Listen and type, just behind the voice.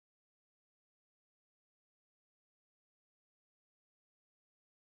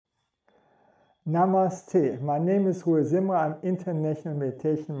Namaste, my name is Rui Simra, I'm International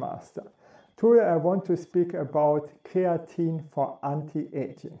Meditation Master. Today I want to speak about creatine for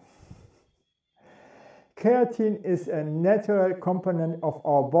anti-aging. Creatine is a natural component of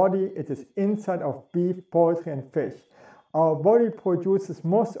our body. It is inside of beef, poultry and fish. Our body produces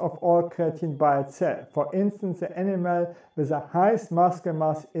most of all creatine by itself. For instance, the animal with the highest muscle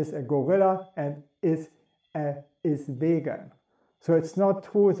mass is a gorilla and is vegan. So it's not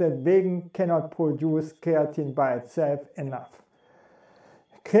true that vegan cannot produce creatine by itself enough.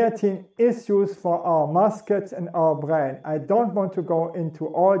 Creatine is used for our muscles and our brain. I don't want to go into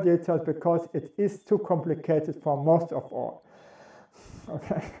all details because it is too complicated for most of all.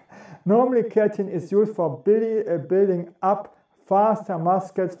 Okay. Normally creatine is used for building up faster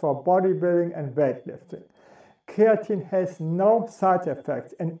muscles for bodybuilding and weightlifting. Creatine has no side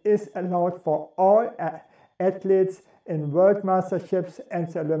effects and is allowed for all athletes in World Masterships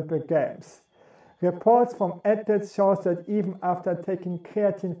and the Olympic Games. Reports from athletes show that even after taking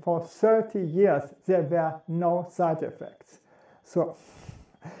creatine for 30 years, there were no side effects. So,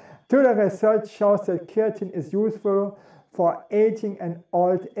 the research shows that creatine is useful for aging and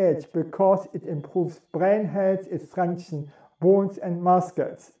old age because it improves brain health, it strengthens bones and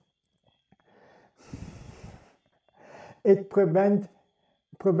muscles. It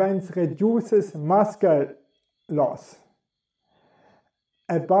reduces muscle loss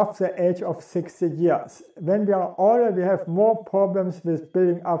above the age of 60 years. When we are older, we have more problems with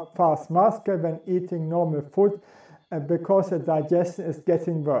building up fast muscle when eating normal food because the digestion is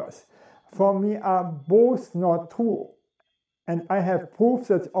getting worse. For me, are both not true. And I have proof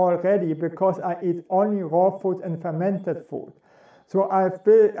that already because I eat only raw food and fermented food. So I've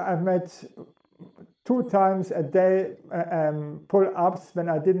made 2 times a day pull-ups when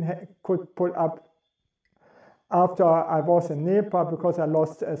I could pull up after I was in Nepal because I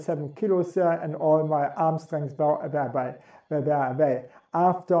lost 7 kilos there and all my arm strength were away.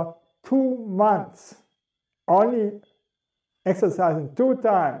 After 2 months, only exercising 2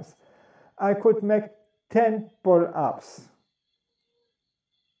 times, I could make 10 pull-ups.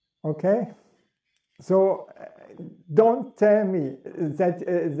 Okay? So don't tell me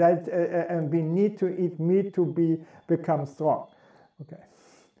that we need to eat meat to become strong. Okay.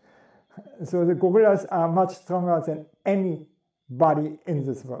 So the gorillas are much stronger than anybody in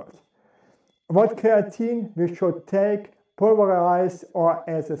this world. What creatine we should take pulverized or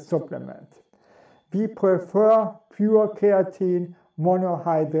as a supplement? We prefer pure creatine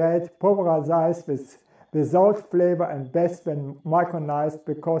monohydrate pulverized without flavor and best when micronized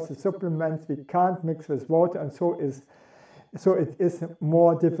because the supplements we can't mix with water and so it is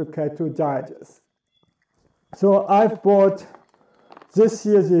more difficult to digest. So I've bought this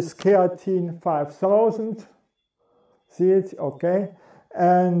year this creatine 5000, see it, okay,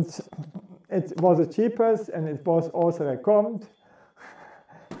 and it was the cheapest and it was also recommended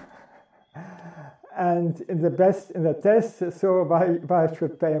and in the best in the test, so why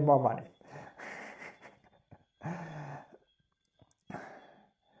should pay more money?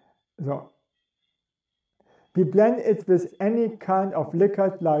 So we blend it with any kind of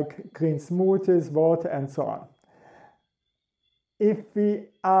liquid like green smoothies, water and so on. If we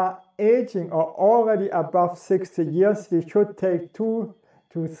are aging or already above 60 years, we should take 2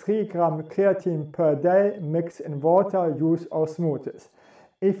 to 3 grams creatine per day, mix in water, use or smoothies.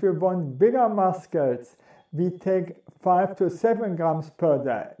 If you want bigger muscles, we take 5 to 7 grams per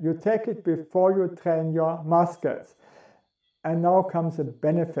day. You take it before you train your muscles. And now comes the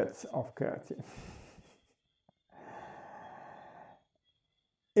benefits of creatine.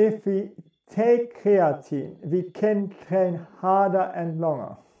 If we take creatine, we can train harder and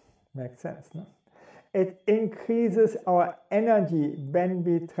longer. Makes sense, no? It increases our energy when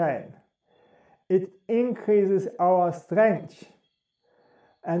we train. It increases our strength.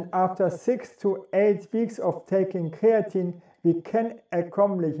 And after 6 to 8 weeks of taking creatine, we can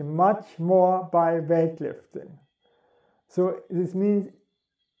accomplish much more by weightlifting. So this means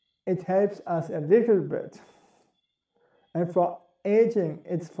it helps us a little bit. And for aging,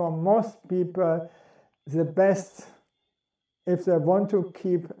 it's for most people the best if they want to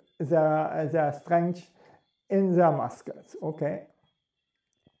keep their strength in their muscles, okay?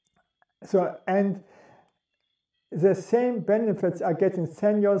 So, and the same benefits are getting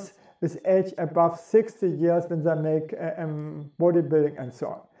seniors with age above 60 years when they make bodybuilding and so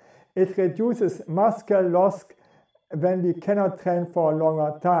on. It reduces muscle loss when we cannot train for a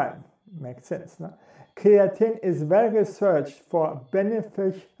longer time. Makes sense, no? Creatine is well researched for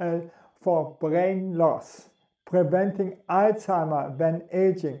beneficial for brain loss, preventing Alzheimer when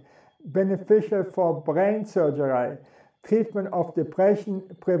aging, beneficial for brain surgery, treatment of depression,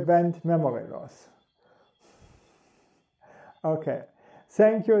 prevent memory loss. Okay,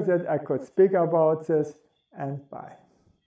 thank you that I could speak about this, and bye.